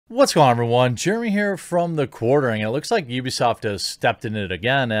What's going on, everyone? Jeremy here from The Quartering. It looks like Ubisoft has stepped in it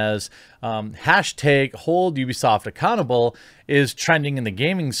again as hashtag hold Ubisoft accountable is trending in the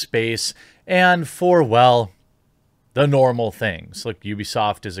gaming space, and for, well, the normal things. Look,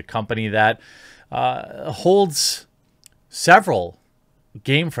 Ubisoft is a company that holds several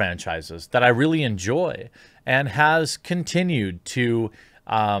game franchises that I really enjoy and has continued to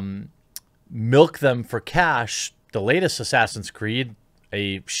milk them for cash. The latest Assassin's Creed,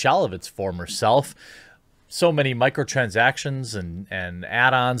 a shell of its former self. So many microtransactions and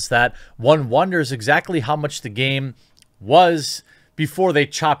add-ons that one wonders exactly how much the game was before they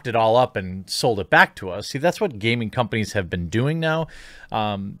chopped it all up and sold it back to us. See, that's what gaming companies have been doing now.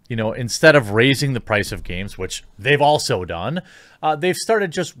 You know, instead of raising the price of games, which they've also done, they've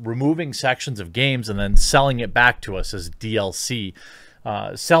started just removing sections of games and then selling it back to us as DLC.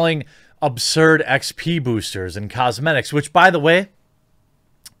 Selling absurd XP boosters and cosmetics, which, by the way,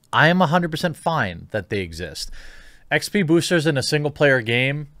 I am 100% fine that they exist. XP boosters in a single player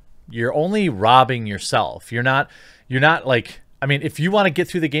game, you're only robbing yourself. You're not like, I mean, if you want to get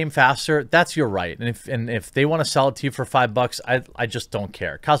through the game faster, that's your right. And if they want to sell it to you for $5, I just don't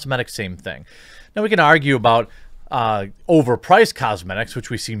care. Cosmetics, same thing. Now we can argue about overpriced cosmetics, which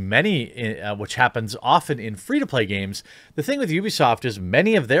we see many, which happens often in free-to-play games. The thing with Ubisoft is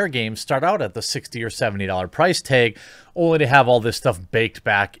many of their games start out at the $60 or $70 price tag, only to have all this stuff baked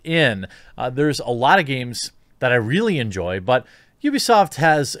back in. There's a lot of games that I really enjoy, but Ubisoft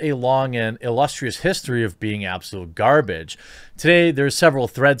has a long and illustrious history of being absolute garbage. Today, there's several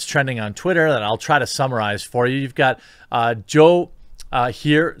threads trending on Twitter that I'll try to summarize for you. You've got Joe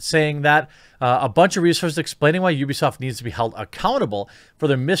here saying that a bunch of resources explaining why Ubisoft needs to be held accountable for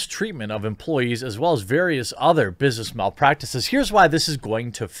their mistreatment of employees as well as various other business malpractices. Here's why this is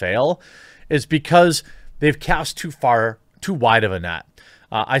going to fail, is because they've cast too wide of a net.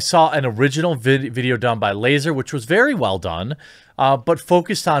 I saw an original video done by Laser, which was very well done, but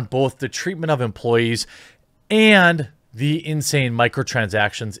focused on both the treatment of employees and the insane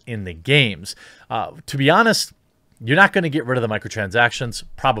microtransactions in the games. To be honest, you're not going to get rid of the microtransactions,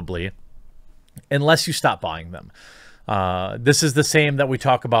 probably, unless you stop buying them. This is the same that we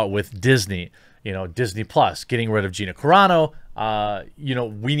talk about with Disney. You know, Disney Plus, getting rid of Gina Carano. You know,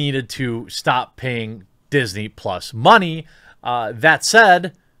 we needed to stop paying Disney Plus money. That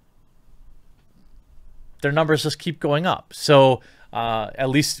said, their numbers just keep going up. So at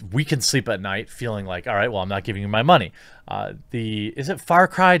least we can sleep at night feeling like, all right, well, I'm not giving you my money. Is it Far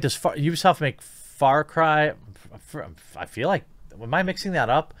Cry? Does Ubisoft make Far Cry? I feel like, am I mixing that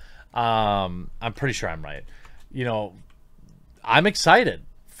up? I'm pretty sure I'm right. You know, I'm excited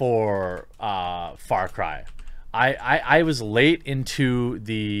for Far Cry. I was late into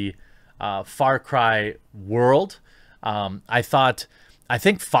the Far Cry world. I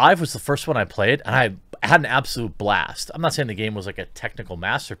think 5 was the first one I played, and I had an absolute blast. I'm not saying the game was like a technical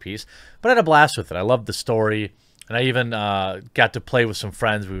masterpiece, but I had a blast with it. I loved the story, and I even got to play with some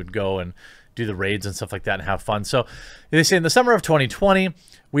friends. We would go and do the raids and stuff like that and have fun. So they say in the summer of 2020,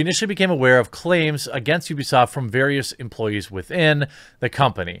 we initially became aware of claims against Ubisoft from various employees within the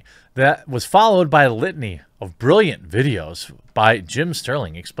company. That was followed by a litany of brilliant videos by Jim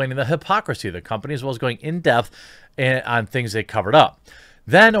Sterling explaining the hypocrisy of the company, as well as going in depth on things they covered up.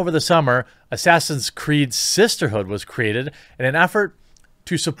 Then over the summer, Assassin's Creed Sisterhood was created in an effort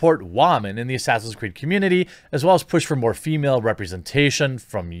to support women in the Assassin's Creed community, as well as push for more female representation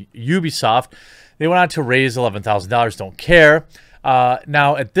from Ubisoft. They went on to raise $11,000, don't care.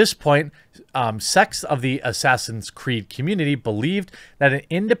 Now, at this point, sects of the Assassin's Creed community believed that an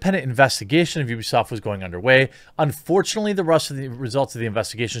independent investigation of Ubisoft was going underway. Unfortunately, the results of the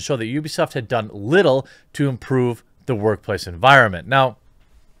investigation show that Ubisoft had done little to improve the workplace environment. Now,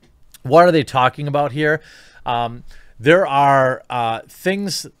 what are they talking about here? There are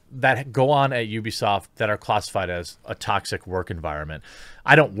things that go on at Ubisoft that are classified as a toxic work environment.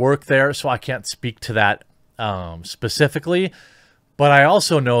 I don't work there, so I can't speak to that specifically. But I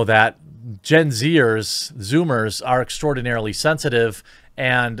also know that Gen Zers, Zoomers, are extraordinarily sensitive,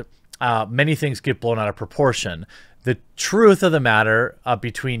 and many things get blown out of proportion. The truth of the matter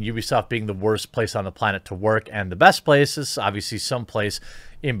between Ubisoft being the worst place on the planet to work and the best place is obviously someplace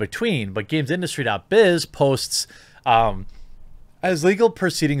in between. But GamesIndustry.biz posts, as legal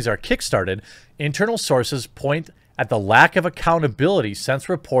proceedings are kickstarted, internal sources point at the lack of accountability since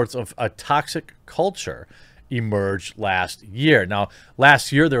reports of a toxic culture emerged last year. Now,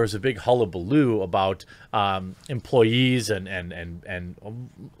 last year there was a big hullabaloo about employees and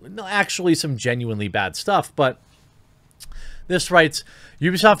actually some genuinely bad stuff, but This writes,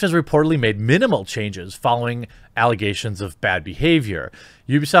 Ubisoft has reportedly made minimal changes following allegations of bad behavior.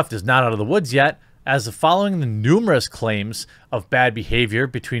 Ubisoft is not out of the woods yet, as following the numerous claims of bad behavior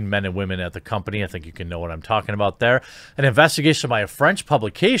between men and women at the company. I think you can know what I'm talking about there. An investigation by a French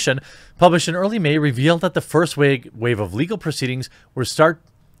publication published in early May revealed that the first wave of legal proceedings were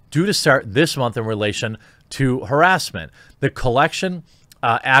due to start this month in relation to harassment. The collective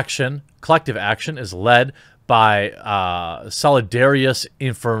action is led by Solidarius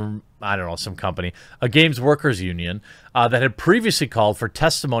some company, a games workers union that had previously called for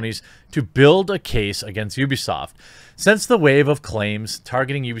testimonies to build a case against Ubisoft. Since the wave of claims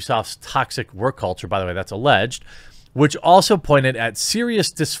targeting Ubisoft's toxic work culture, by the way, that's alleged, which also pointed at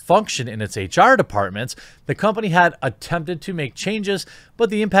serious dysfunction in its HR departments, the company had attempted to make changes, but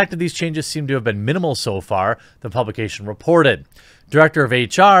the impact of these changes seemed to have been minimal so far, the publication reported. Director of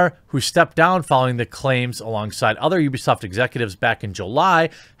HR, who stepped down following the claims alongside other Ubisoft executives back in July,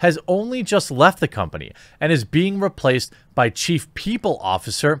 has only just left the company and is being replaced by Chief People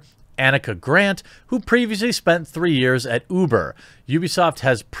Officer Annika Grant, who previously spent 3 years at Uber. Ubisoft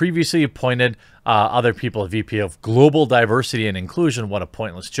has previously appointed other people, a VP of Global Diversity and Inclusion, what a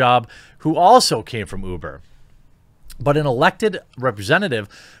pointless job, who also came from Uber. But an elected representative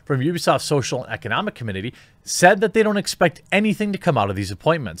from Ubisoft's Social and Economic Committee said that they don't expect anything to come out of these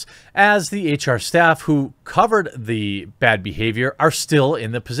appointments, as the HR staff who covered the bad behavior are still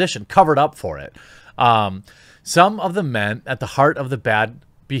in the position, covered up for it. Some of the men at the heart of the bad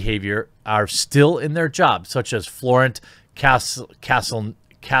behavior are still in their jobs, such as Florent Castelnerac,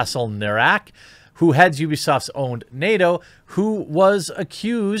 who heads Ubisoft's owned NATO, who was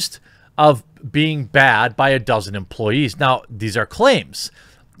accused of being bad by a dozen employees. Now, these are claims.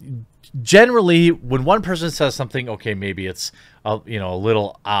 Generally, when one person says something, okay, maybe it's a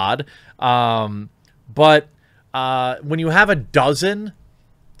little odd, but when you have a dozen,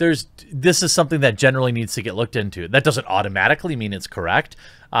 this is something that generally needs to get looked into. That doesn't automatically mean it's correct,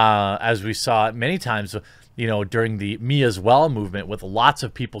 as we saw many times, during the Me As Well movement, with lots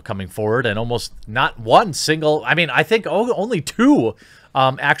of people coming forward and almost not one single, I think only 2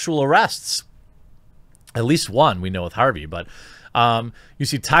 actual arrests. At least one we know with Harvey, but you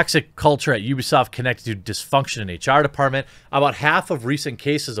see toxic culture at Ubisoft connected to dysfunction in HR department. About half of recent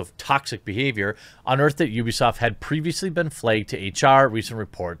cases of toxic behavior unearthed at Ubisoft had previously been flagged to HR, recent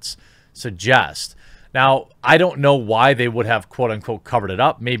reports suggest. Now, I don't know why they would have, quote unquote, covered it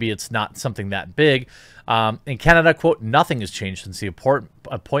up. Maybe it's not something that big. In Canada, quote, nothing has changed since the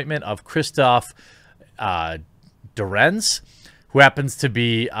appointment of Christophe Dorenz, who happens to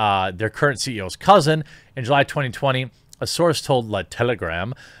be their current CEO's cousin. In July 2020, a source told Le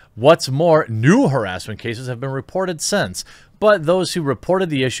Telegram. What's more, new harassment cases have been reported since, but those who reported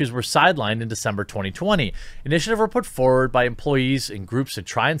the issues were sidelined in December 2020. Initiatives were put forward by employees and groups to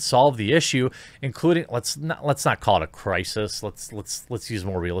try and solve the issue, including, let's not call it a crisis. Let's use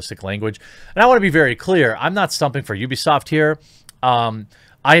more realistic language. And I want to be very clear. I'm not stumping for Ubisoft here. I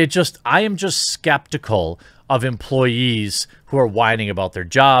am just skeptical of employees who are whining about their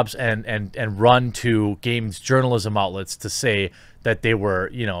jobs and run to games journalism outlets to say that they were,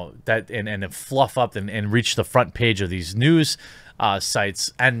 and fluff up and reach the front page of these news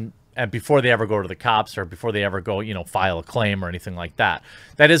sites and before they ever go to the cops or before they ever go, file a claim or anything like that.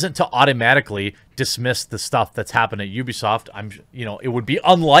 That isn't to automatically dismiss the stuff that's happened at Ubisoft. It would be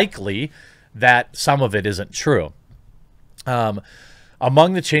unlikely that some of it isn't true.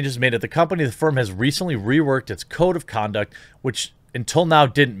 Among the changes made at the company, the firm has recently reworked its code of conduct, which until now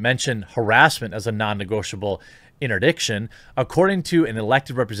didn't mention harassment as a non-negotiable interdiction. According to an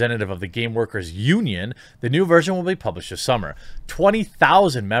elected representative of the Game Workers Union, the new version will be published this summer.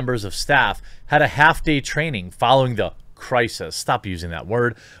 20,000 members of staff had a half-day training following the crisis, stop using that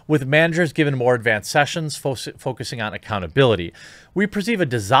word, with managers given more advanced sessions focusing on accountability. We perceive a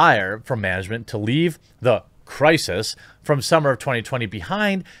desire from management to leave the crisis from summer of 2020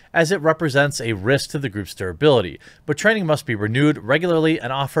 behind, as it represents a risk to the group's durability. But training must be renewed regularly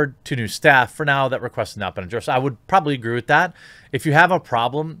and offered to new staff. For now, that request has not been addressed. I would probably agree with that. If you have a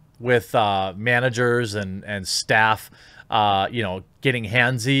problem with managers and staff, getting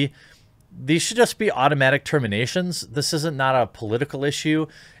handsy, these should just be automatic terminations. This isn't not a political issue.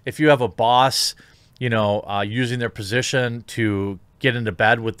 If you have a boss, using their position to get into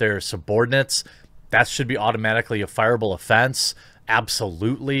bed with their subordinates, that should be automatically a fireable offense.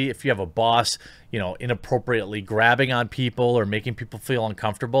 Absolutely. If you have a boss, inappropriately grabbing on people or making people feel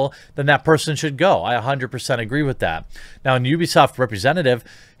uncomfortable, then that person should go. I 100% agree with that. Now, an Ubisoft representative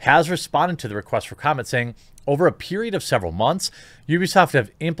has responded to the request for comment, saying, over a period of several months, Ubisoft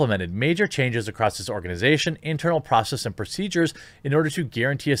have implemented major changes across its organization, internal process, and procedures in order to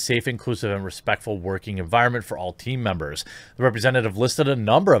guarantee a safe, inclusive, and respectful working environment for all team members. The representative listed a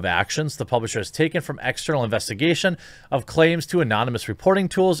number of actions the publisher has taken, from external investigation of claims to anonymous reporting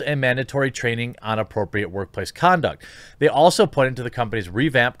tools and mandatory training on appropriate workplace conduct. They also pointed to the company's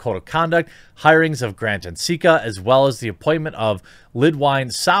revamped code of conduct, hirings of Grant and Sika, as well as the appointment of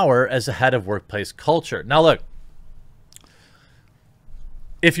Lidwine Sauer as the head of workplace culture. Now, look,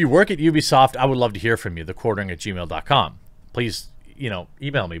 if you work at Ubisoft, I would love to hear from you, thequartering@gmail.com. Please,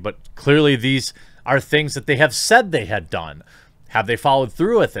 email me. But clearly these are things that they have said they had done. Have they followed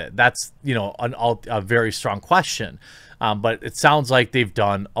through with it? That's, a very strong question. But it sounds like they've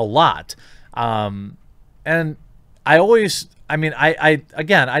done a lot. And I always,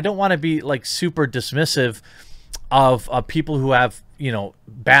 again, I don't want to be like super dismissive of people who have,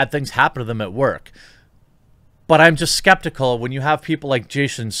 bad things happen to them at work. But I'm just skeptical when you have people like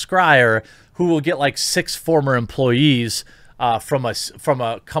Jason Schreier, who will get like 6 former employees from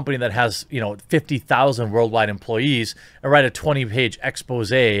a company that has 50,000 worldwide employees, and write a 20-page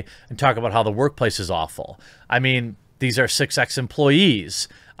expose and talk about how the workplace is awful. I mean, these are 6 ex-employees.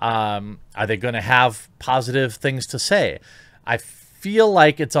 Are they going to have positive things to say? I feel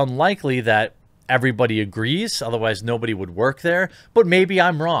like it's unlikely that everybody agrees, otherwise nobody would work there. But maybe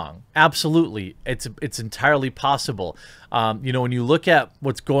I'm wrong. Absolutely, it's entirely possible. When you look at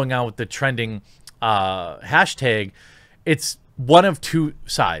what's going on with the trending hashtag, it's one of two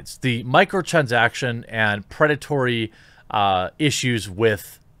sides: the microtransaction and predatory issues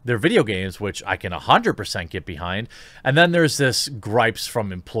with their video games, which I can 100% get behind. And then there's this gripes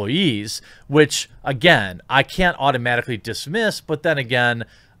from employees, which, again, I can't automatically dismiss, but then again,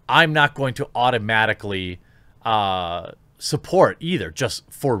 I'm not going to automatically support either, just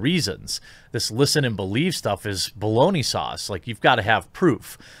for reasons. This listen and believe stuff is baloney sauce. Like, you've got to have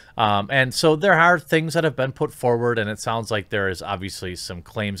proof. And so there are things that have been put forward, and it sounds like there is obviously some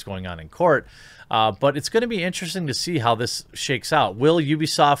claims going on in court. But it's going to be interesting to see how this shakes out. Will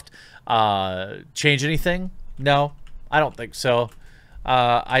Ubisoft change anything? No, I don't think so.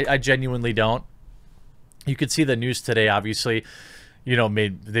 I genuinely don't. You could see the news today, obviously. They've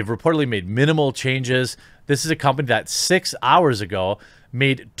reportedly made minimal changes. This is a company that 6 hours ago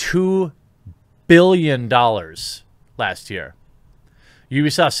made $2 billion last year.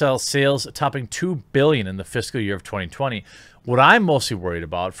 Ubisoft sales topping $2 billion in the fiscal year of 2020. What I'm mostly worried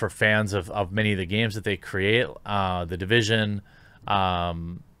about for fans of many of the games that they create, The Division, why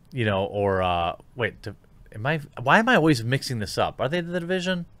am I always mixing this up? Are they The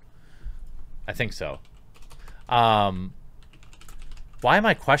Division? I think so. Why am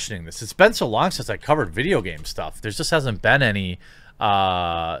I questioning this? It's been so long since I covered video game stuff. There just hasn't been any,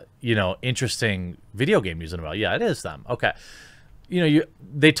 interesting video game news in a while. Yeah, it is them. Okay.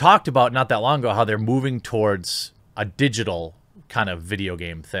 They talked about not that long ago how they're moving towards a digital kind of video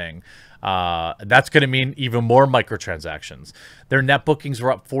game thing. That's going to mean even more microtransactions. Their net bookings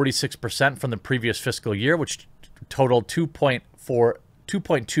were up 46% from the previous fiscal year, which totaled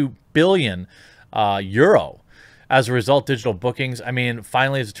 2.2 billion euro. As a result, digital bookings,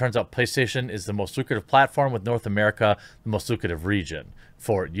 finally, as it turns out, PlayStation is the most lucrative platform, with North America the most lucrative region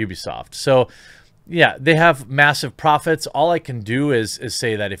for Ubisoft. So, yeah, they have massive profits. All I can do is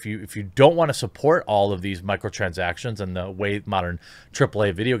say that if you don't want to support all of these microtransactions and the way modern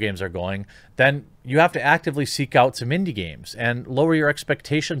AAA video games are going, then you have to actively seek out some indie games and lower your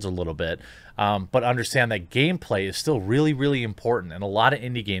expectations a little bit. But understand that gameplay is still really, really important, and a lot of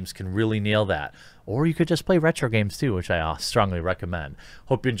indie games can really nail that. Or you could just play retro games too, which I strongly recommend.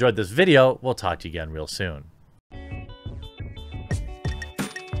 Hope you enjoyed this video. We'll talk to you again real soon.